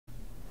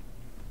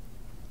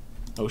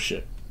Oh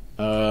shit.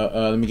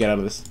 Let me get out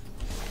of this.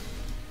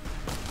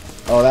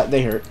 Oh,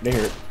 they hurt. They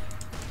hurt.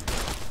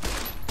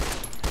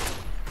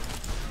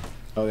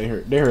 Oh, they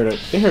hurt.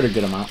 They hurt a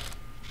good amount.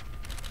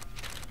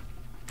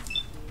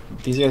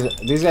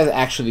 These guys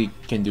actually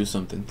can do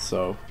something.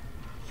 So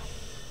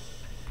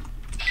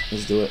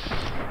let's do it.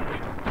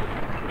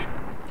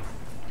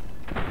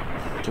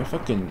 Get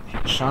fucking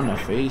shot in the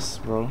face,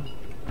 bro.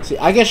 See,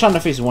 I get shot in the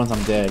face once,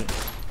 I'm dead.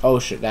 Oh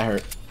shit, that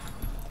hurt.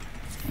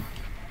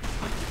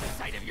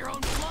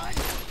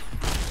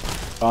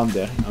 Oh, I'm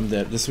dead. I'm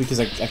dead. Just because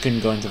I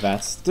couldn't go into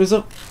VATS. There's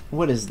a...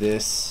 What is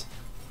this?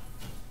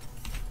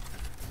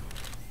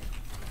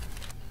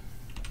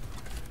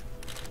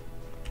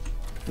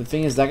 The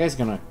thing is, that guy's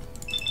gonna...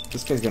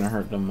 This guy's gonna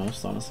hurt the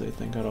most, honestly, I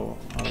think, out of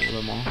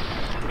them all.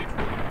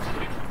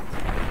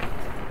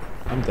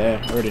 I'm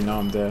dead. I already know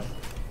I'm dead.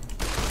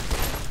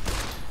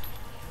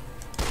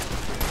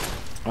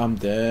 I'm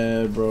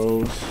dead,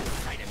 bros.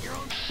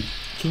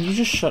 Can you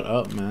just shut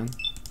up, man?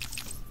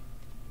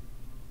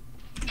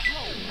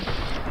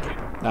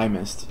 I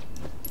missed.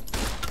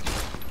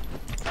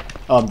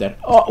 Oh, I'm dead.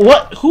 Oh,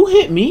 what? Who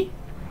hit me?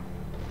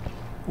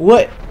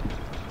 What?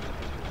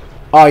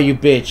 Oh, you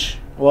bitch.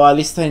 Well, at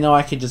least I know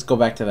I could just go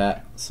back to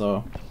that,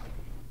 so.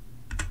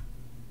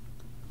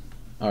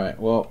 Alright,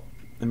 well,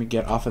 let me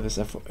get off of this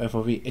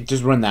FOV. It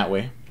just run that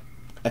way.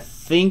 I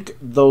think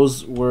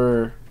those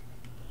were...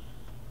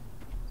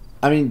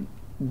 I mean,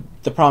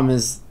 the problem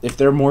is, if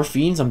there are more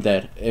Fiends, I'm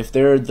dead. If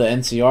they're the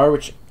NCR,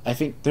 which I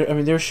think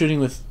they're shooting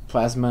with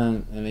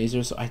plasma and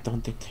lasers, so I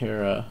don't think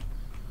they're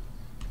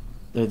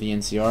the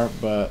NCR,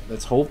 but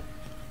let's hope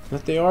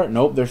that they are.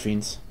 Nope, they're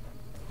Fiends.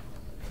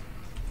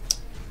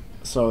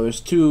 So there's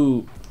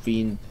two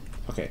Fiend.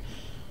 Okay.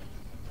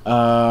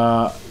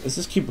 Let's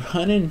just keep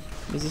running.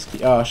 Let's just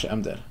keep... Oh shit,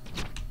 I'm dead.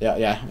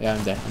 Yeah,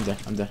 I'm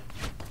dead.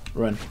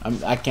 Run.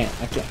 I can't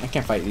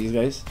fight these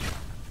guys.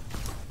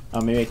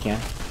 Oh, maybe I can.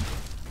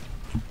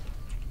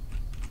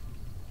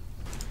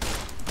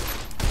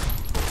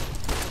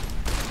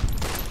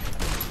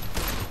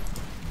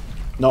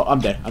 No,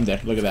 I'm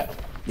dead. Look at that.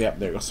 Yep,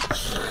 there it goes.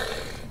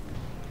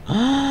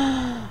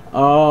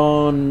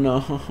 Oh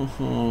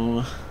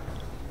no.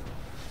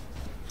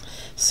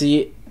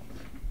 See,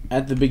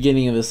 at the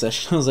beginning of the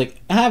session, I was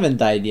like, I haven't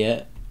died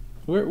yet.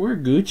 We're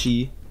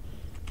Gucci.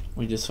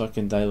 We just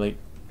fucking died like,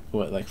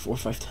 what, like 4 or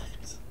 5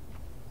 times.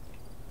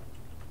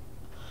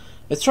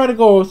 Let's try to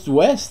go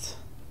west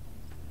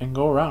and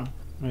go around.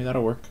 Maybe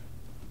that'll work.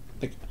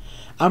 Like,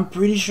 I'm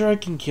pretty sure I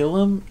can kill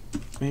him.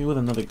 Maybe with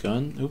another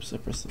gun. Oops, I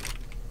pressed it.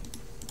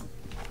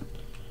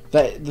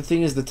 The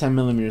thing is, the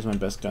 10mm is my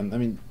best gun. I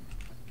mean,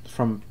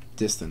 from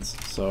distance.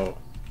 So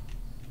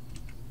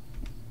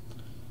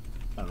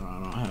I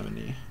don't have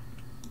any.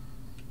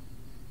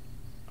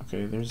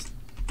 Okay, there's.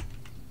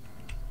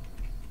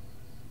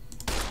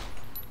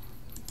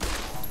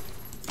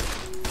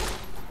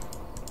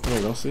 There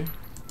you go. See.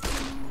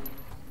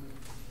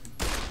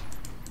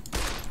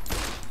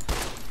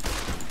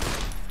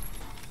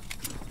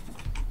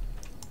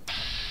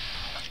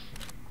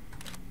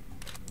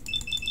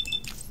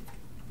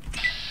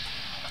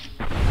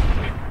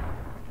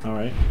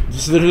 Alright.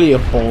 Just literally a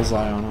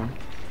bullseye on him.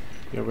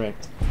 Get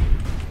wrecked.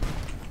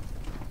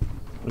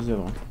 Where's the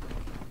other one?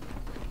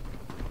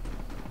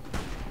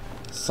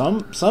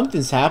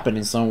 Something's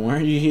happening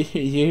somewhere. You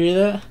hear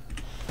that?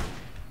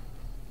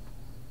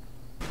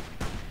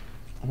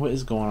 What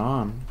is going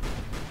on?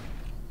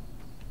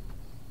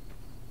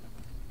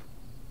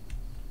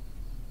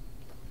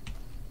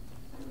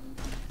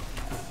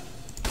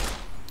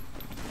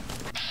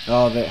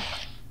 Oh, they.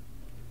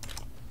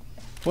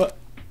 What?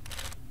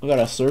 We got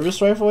a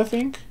service rifle, I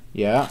think?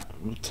 Yeah,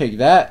 we'll take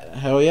that.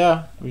 Hell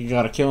yeah. We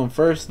gotta kill him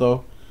first,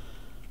 though.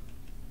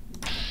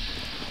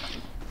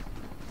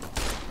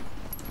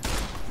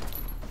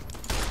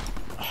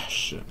 Ah,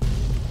 shit.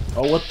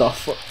 Oh, what the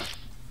fuck?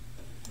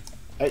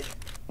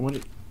 What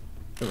did...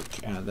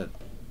 Okay, that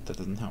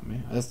doesn't help me.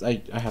 I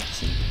have to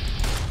see.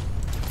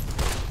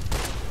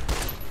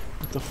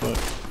 What the fuck?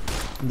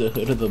 The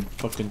hood of the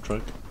fucking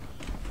truck.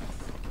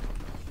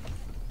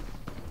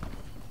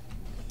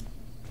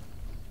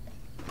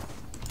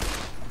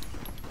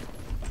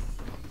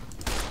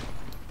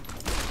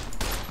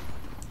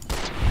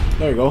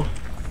 There you go.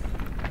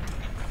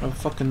 I have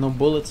fucking no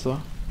bullets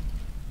though.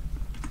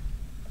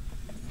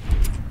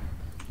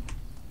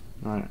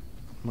 Alright.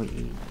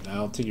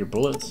 I'll take your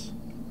bullets.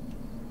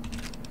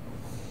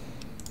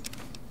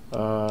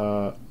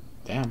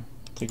 Damn.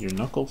 Take your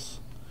knuckles.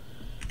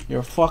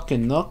 Your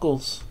fucking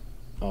knuckles.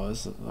 Oh,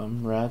 this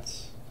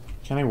rats.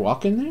 Can I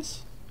walk in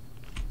this?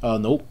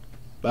 Nope.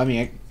 I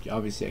mean,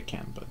 obviously I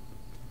can, but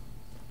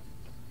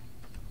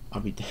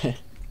I'll be dead.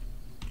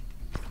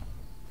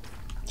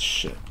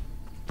 Shit.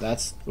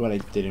 That's what I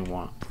didn't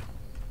want.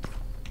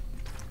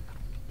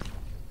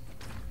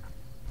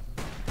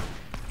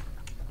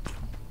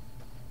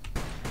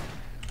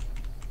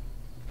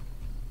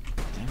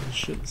 Damn this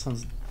shit, that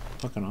sounds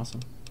fucking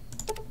awesome.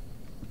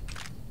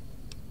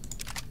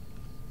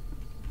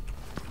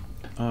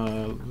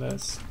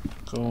 Let's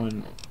go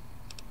and...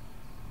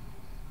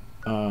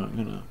 I'm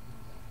gonna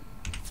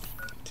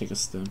take a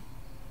stim.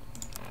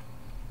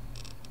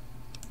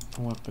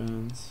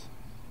 Weapons.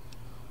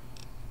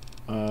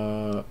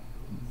 Damage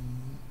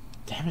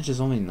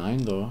is only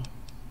 9 though.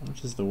 How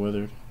much is the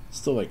weathered?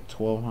 Still like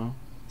 12, huh?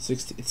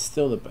 60. It's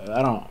still the best.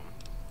 I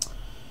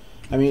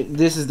mean,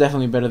 this is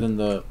definitely better than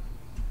the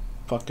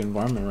fucking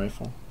varmint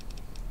rifle.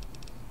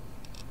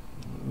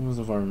 What was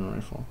the varmint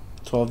rifle?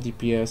 12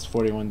 DPS,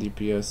 41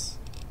 DPS,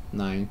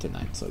 9 to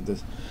 9. So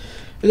this,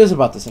 it is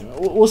about the same.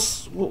 We'll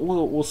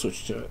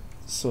switch to it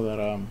so that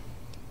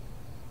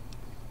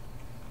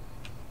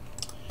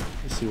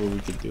let's see what we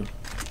could do.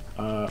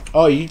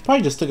 Oh, you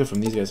probably just took it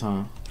from these guys,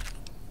 huh?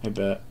 I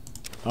bet.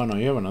 Oh no,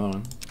 you have another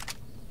one.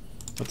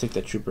 I'll take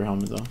that trooper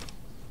helmet though.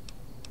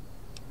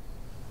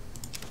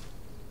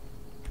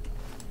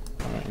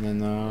 Alright, and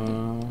then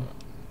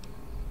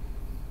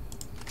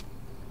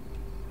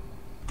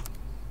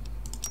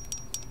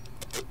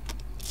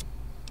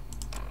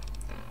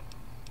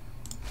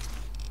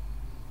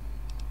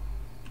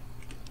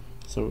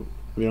so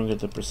we don't get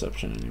the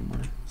perception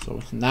anymore.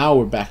 So now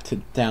we're back to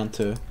down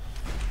to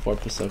 4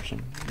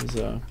 perception. There's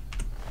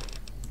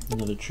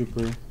another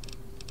trooper.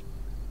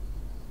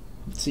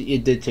 See,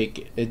 it did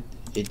take it.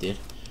 It did.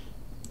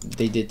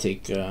 They did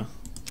take the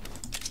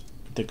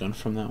gun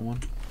from that one.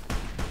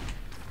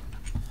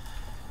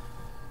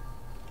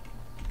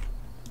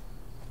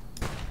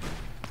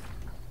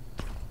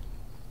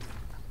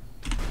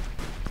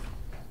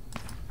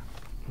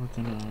 We're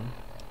gonna.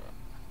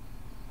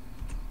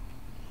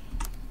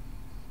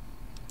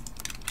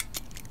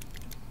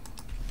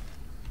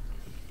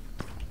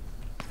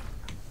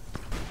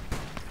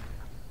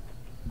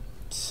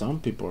 Some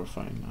people are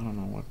fighting. I don't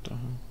know what the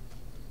hell.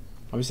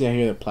 Obviously, I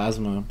hear the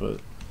plasma, but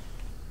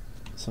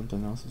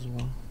something else as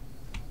well.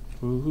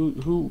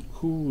 Who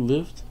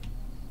lived?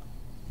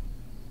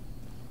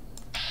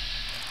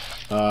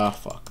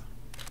 Fuck.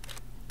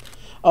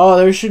 Oh,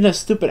 they were shooting at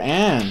stupid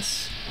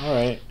ants. All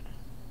right.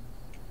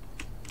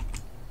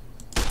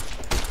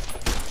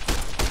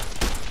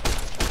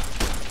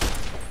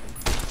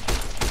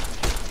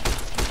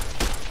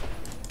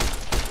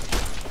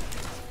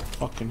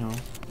 Fucking hell.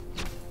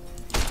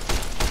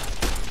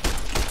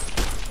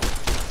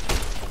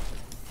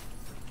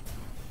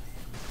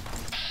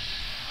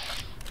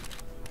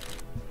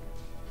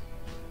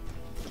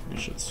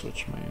 Should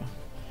switch my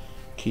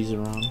keys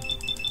around.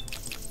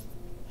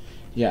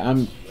 Yeah,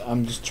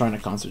 I'm just trying to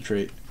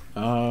concentrate.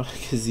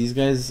 Because these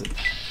guys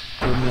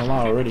gave me a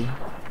lot already.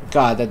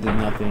 God, that did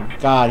nothing.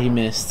 God, he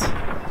missed.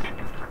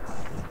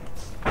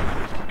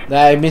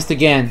 That I missed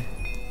again.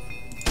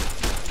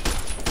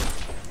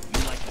 You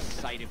like the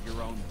sight of your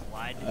own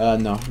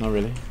blood? No, not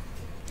really.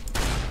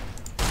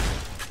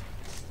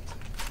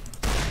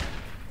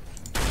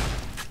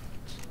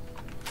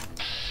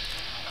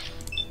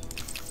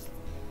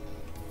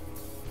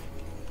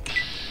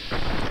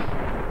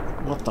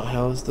 What the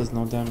hell? This does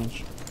no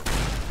damage.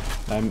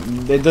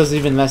 It does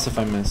even less if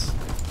I miss.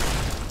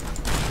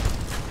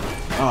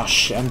 Oh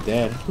shit, I'm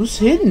dead. Who's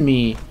hitting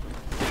me?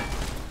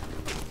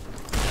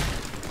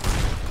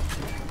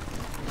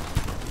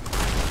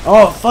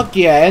 Oh fuck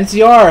yeah,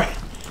 NCR!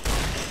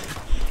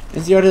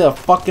 NCR to the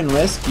fucking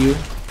rescue.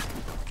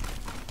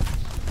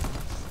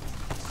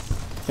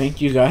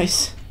 Thank you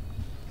guys.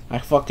 I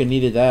fucking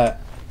needed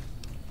that.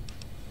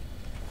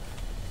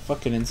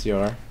 Fucking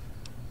NCR.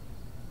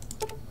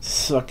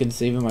 Fucking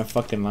saving my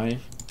fucking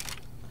life.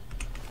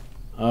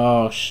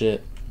 Oh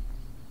shit.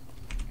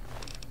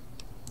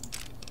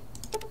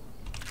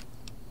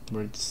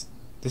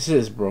 This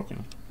is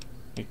broken.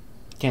 I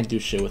can't do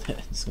shit with it.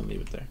 I'm just gonna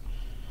leave it there.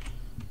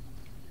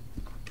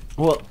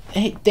 Well,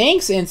 hey,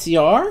 thanks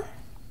NCR.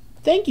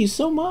 Thank you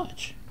so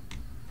much.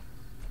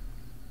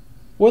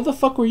 Where the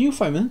fuck were you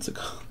 5 minutes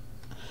ago?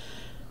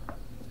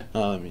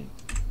 Let me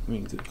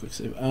do a quick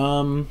save.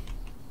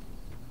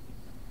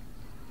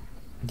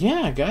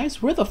 Yeah,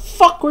 guys, where the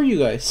fuck were you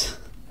guys?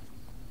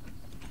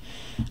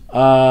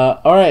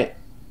 Alright.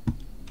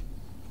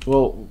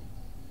 Well,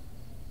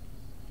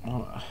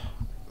 let's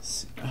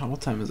see.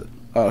 What time is it?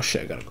 Oh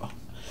shit, I gotta go.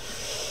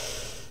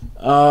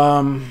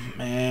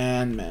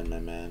 Man,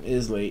 it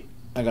is late.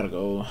 I gotta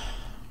go.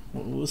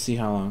 We'll see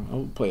how long.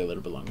 I'll play a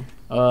little bit longer.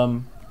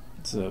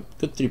 It's a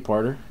good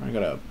 3-parter. I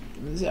gotta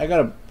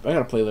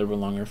play a little bit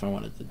longer if I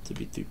want it to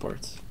be 3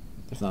 parts.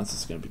 If not, it's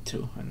just gonna be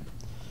 2 and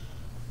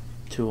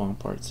 2 long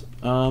parts.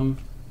 Play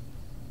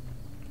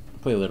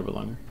a little bit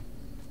longer.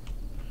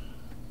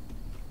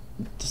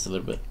 Just a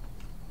little bit.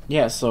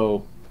 Yeah.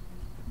 So,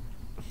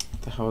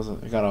 what the hell was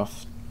it? I got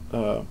off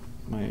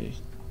my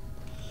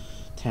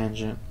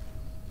tangent.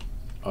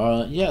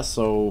 Yeah.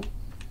 So,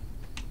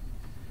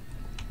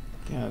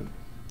 yeah.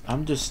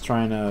 I'm just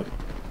trying to.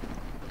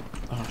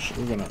 Oh shit,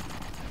 we're gonna.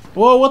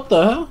 Whoa! What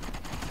the hell?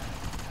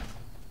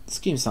 This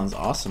game sounds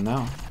awesome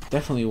now.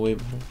 Definitely way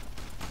better.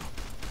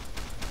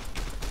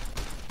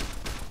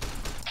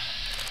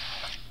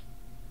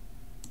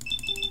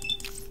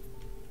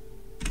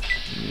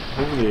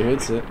 Hopefully it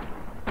hits it.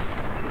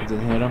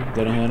 Didn't hit him.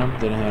 Didn't hit him.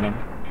 Didn't hit him.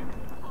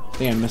 I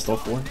think I missed all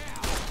 4.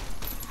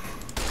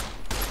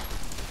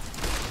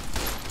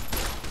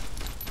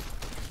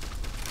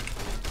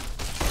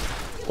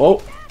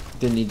 Oh,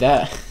 didn't need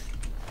that.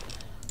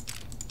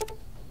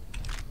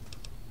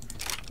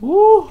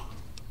 Woo!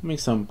 Make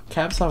some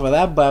caps off of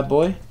that bad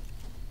boy.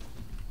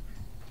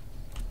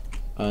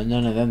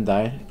 None of them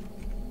died.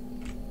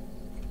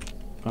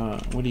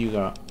 What do you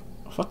got?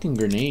 Fucking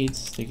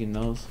grenades. Taking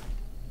those.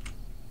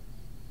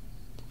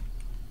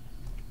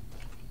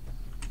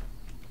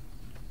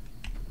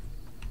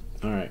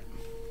 Alright.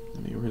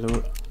 Let me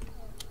reload.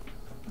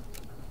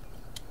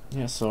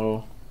 Yeah,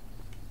 so...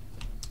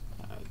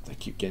 I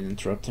keep getting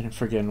interrupted and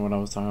forgetting what I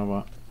was talking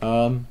about.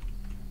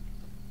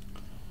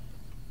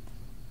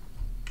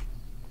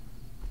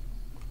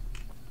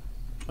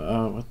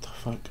 What the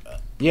fuck?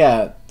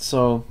 Yeah,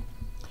 so...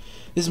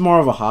 This is more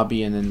of a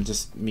hobby and then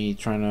just me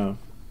trying to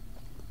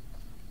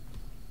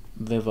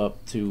live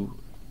up to...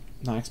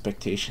 Not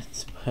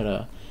expectations,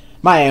 but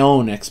my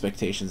own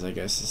expectations, I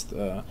guess. Is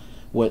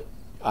what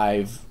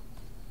I've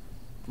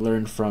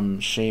learned from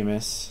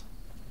Seamus,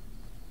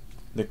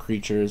 the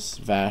creatures,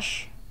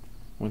 Vash,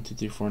 1, 2,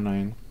 3, 4,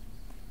 9,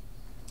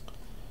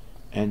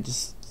 and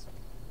just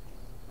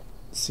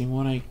see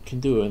what I can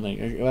do. And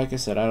like I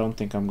said, I don't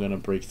think I'm gonna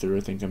break through.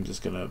 I think I'm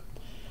just gonna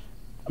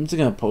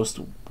post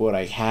what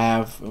I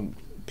have.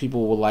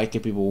 People will like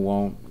it, people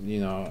won't. You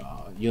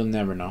know, you'll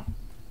never know.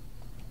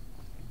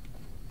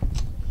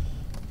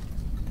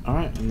 All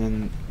right, and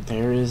then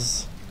there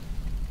is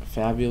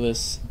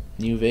fabulous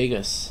New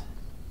Vegas.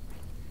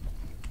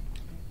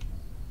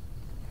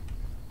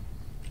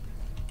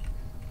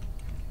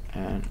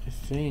 And I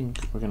think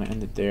we're gonna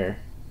end it there.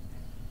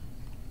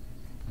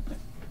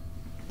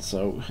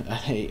 So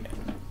I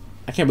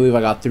can't believe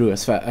I got through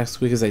as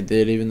quick as I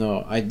did, even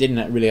though I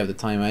didn't really have the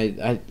time.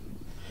 I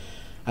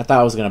thought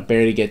I was gonna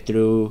barely get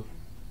through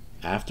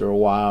after a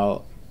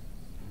while,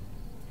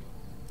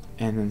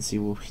 and then see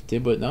what we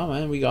did. But no,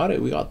 man, we got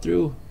it. We got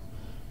through.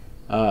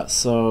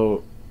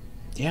 So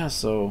yeah.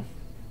 So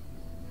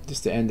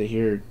just to end it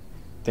here,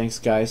 thanks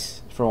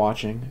guys for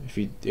watching.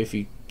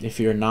 If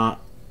you're not,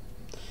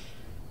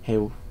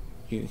 hey,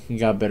 you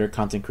got better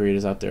content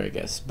creators out there, I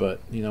guess. But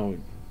you know,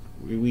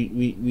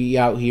 we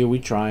out here, we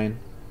trying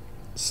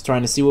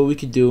to see what we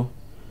could do.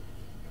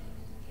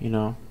 You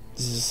know,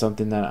 this is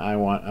something that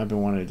I've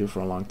been wanting to do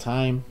for a long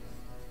time,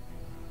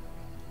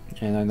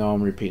 and I know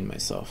I'm repeating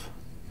myself,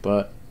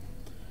 but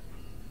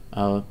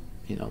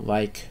you know,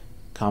 like,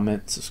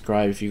 comment,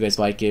 subscribe if you guys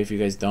like it. If you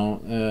guys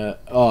don't,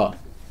 oh,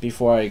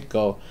 before I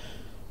go,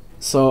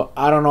 so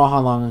I don't know how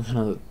long I'm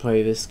gonna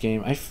play this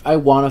game. I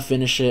want to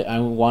finish it. I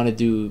want to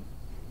do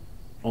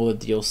all the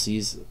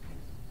DLCs.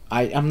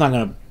 I'm not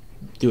gonna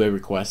do a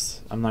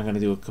request. I'm not gonna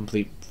do a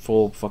complete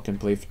full fucking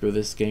playthrough of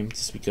this game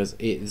just because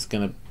it's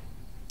gonna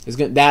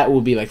that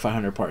will be like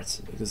 500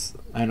 parts, because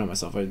I know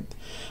myself.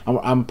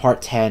 I'm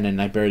part 10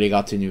 and I barely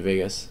got to New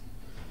Vegas.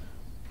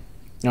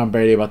 I'm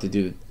barely about to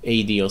do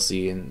a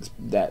DLC, and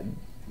that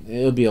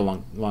it'll be a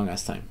long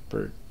ass time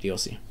per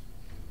DLC.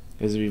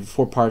 Because it'll be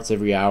 4 parts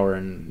every hour,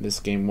 and this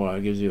game, what,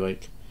 it gives you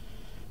like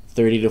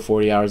 30 to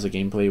 40 hours of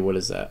gameplay. What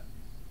is that?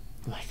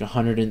 Like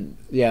 100 and...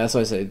 Yeah, that's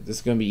what I said.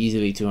 It's going to be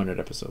easily 200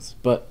 episodes.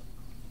 But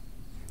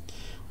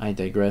I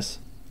digress.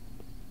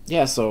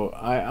 Yeah, so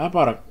I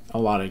bought a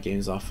lot of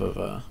games off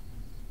of...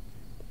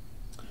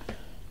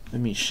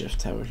 Let me shift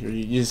tab here.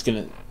 You're just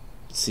going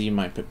to see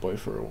my Pip-Boy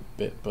for a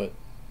bit, but...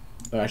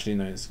 Oh, actually,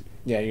 no.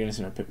 Yeah, you're going to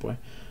see my Pip-Boy.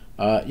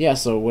 Yeah,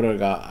 so what do I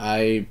got?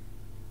 I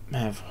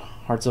have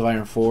Hearts of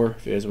Iron 4,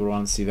 if you guys would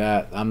want to see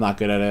that. I'm not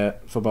good at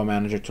it. Football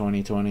Manager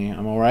 2020.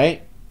 I'm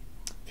alright.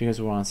 If you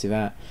guys would want to see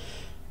that.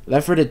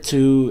 Left 4 Dead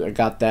 2, I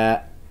got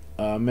that.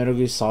 Metal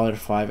Gear Solid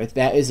 5.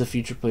 That is a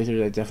future playthrough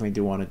that I definitely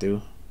do want to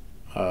do.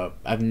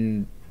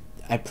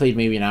 I played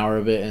maybe an hour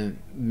of it, and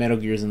Metal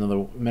Gear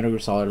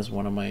Solid is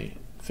one of my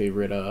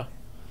favorite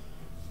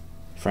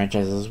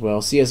franchises as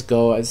well.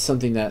 CS:GO is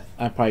something that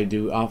I probably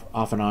do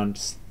off and on.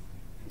 Just,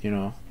 you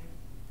know,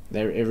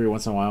 every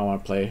once in a while I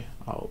want to play.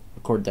 I'll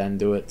record that and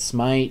do it.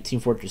 Smite, Team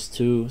Fortress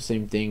 2,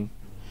 same thing.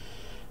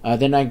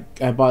 Then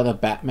I bought the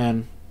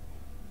Batman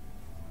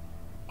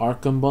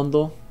Arkham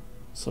bundle.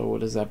 So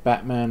what is that?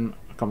 Batman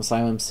Arkham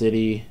Asylum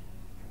City.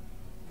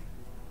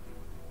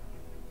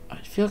 I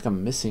feel like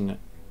I'm missing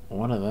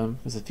one of them,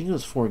 because I think it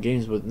was 4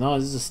 games, but no,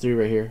 this is 3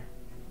 right here.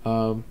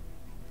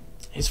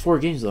 It's 4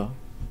 games though.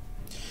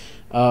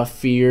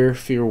 Fear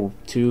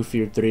 2,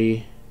 Fear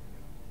 3.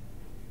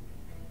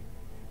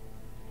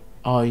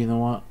 Oh, you know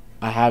what?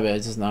 I have it.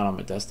 It's just not on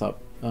my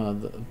desktop.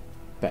 The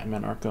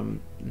Batman Arkham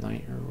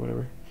Knight or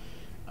whatever.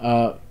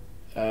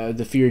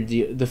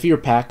 The Fear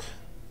pack.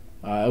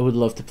 I would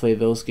love to play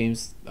those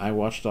games. I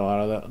watched a lot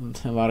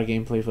of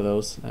gameplay for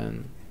those,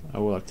 and I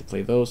would like to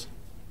play those.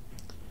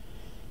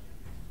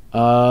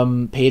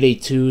 Payday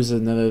 2 is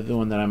another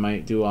one that I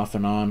might do off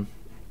and on.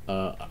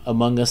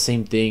 Among Us,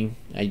 same thing.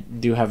 I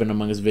do have an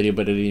Among Us video,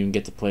 but I didn't even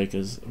get to play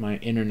because my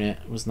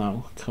internet was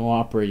not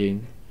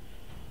cooperating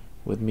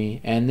with me.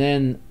 And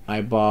then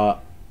I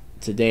bought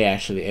today,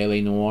 actually,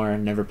 LA Noire.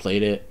 Never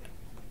played it.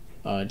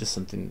 Just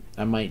something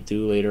I might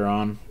do later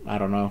on. I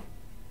don't know.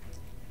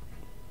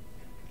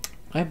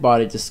 I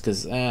bought it just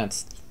because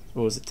it's,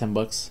 what was it,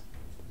 $10.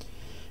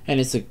 and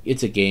it's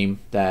a game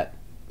that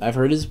I've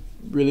heard is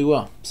really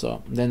well.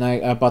 So then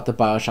I bought the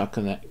Bioshock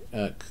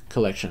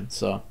collection.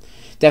 So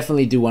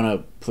definitely do want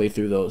to play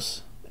through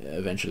those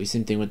eventually.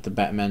 Same thing with the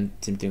Batman.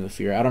 Same thing with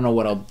Fear. I don't know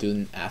what I'll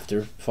do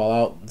after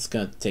Fallout. It's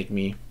gonna take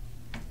me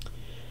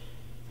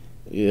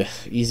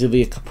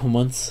easily a couple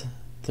months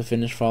to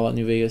finish Fallout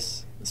New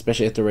Vegas,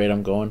 especially at the rate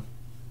I'm going.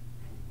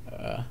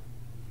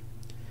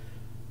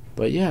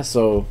 But yeah,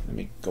 so let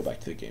me go back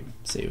to the game,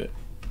 save it.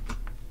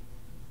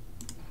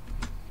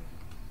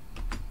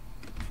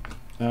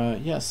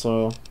 Yeah,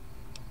 so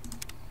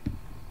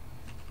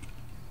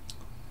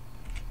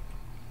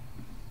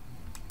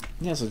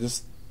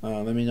just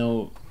let me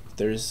know if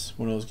there's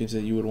one of those games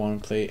that you would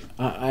want to play.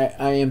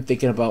 I am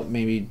thinking about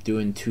maybe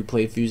doing 2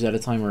 playthroughs at a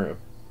time,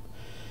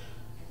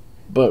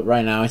 but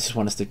right now I just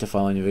want to stick to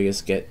Fallout New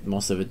Vegas, get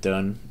most of it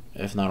done,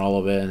 if not all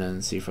of it, and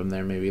then see from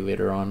there maybe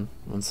later on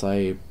once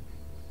I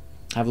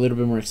have a little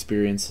bit more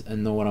experience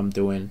and know what I'm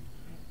doing,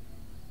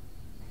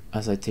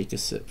 as I take a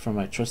sip from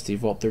my trusty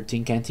Vault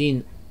 13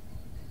 canteen.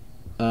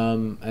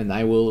 And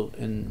I will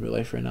in real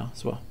life right now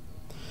as well.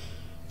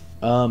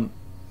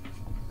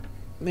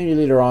 Maybe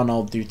later on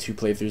I'll do 2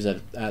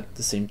 playthroughs at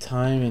the same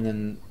time, and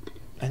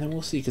then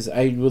we'll see, because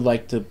I would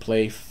like to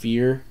play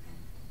Fear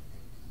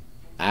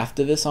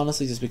after this,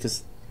 honestly, just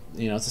because,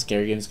 you know, it's a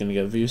scary game, it's gonna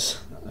get views,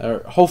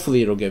 or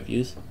hopefully it'll get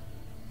views.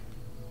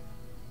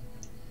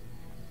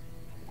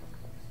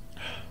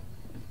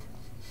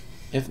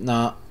 If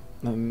not,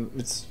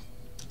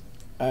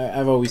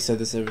 I've always said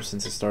this ever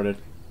since I started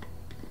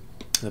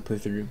the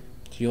playthrough.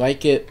 If you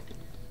like it,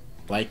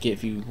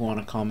 if you want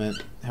to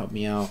comment, help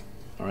me out.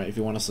 Alright, if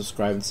you want to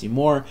subscribe and see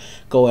more,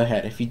 go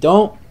ahead. If you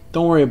don't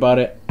worry about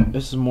it.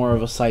 This is more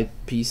of a side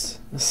piece,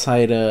 a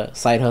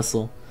side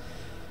hustle.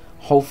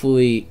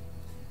 Hopefully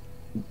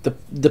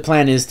the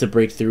plan is to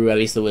break through at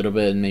least a little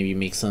bit and maybe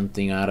make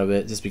something out of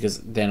it, just because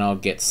then I'll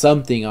get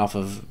something off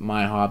of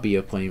my hobby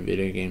of playing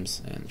video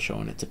games and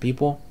showing it to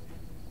people.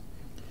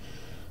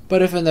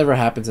 But if it never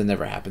happens, it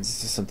never happens.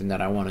 It's just something that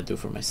I want to do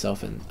for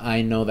myself, and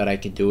I know that I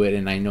can do it,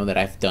 and I know that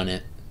I've done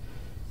it.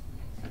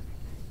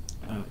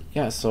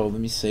 Yeah, so let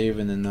me save,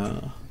 and then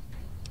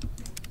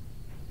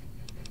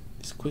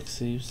these quick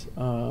saves.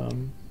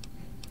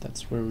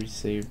 That's where we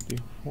saved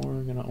before.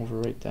 We're gonna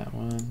overwrite that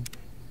one.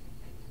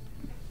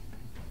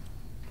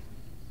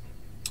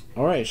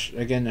 Alright,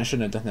 again, I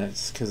shouldn't have done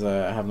that because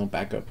I have no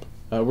backup.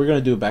 We're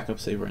gonna do a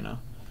backup save right now.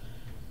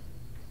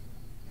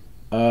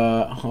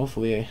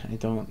 Hopefully I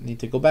don't need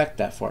to go back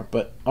that far,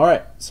 but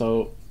alright,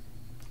 so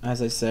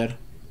as I said,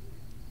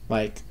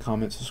 like,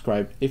 comment,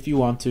 subscribe if you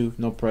want to,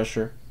 no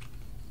pressure.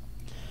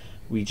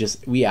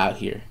 We out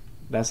here.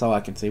 That's all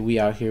I can say. We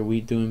out here, we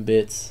doing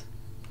bits.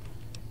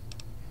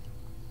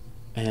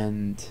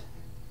 And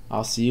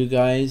I'll see you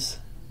guys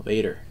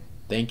later.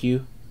 Thank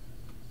you.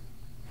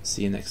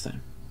 See you next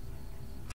time.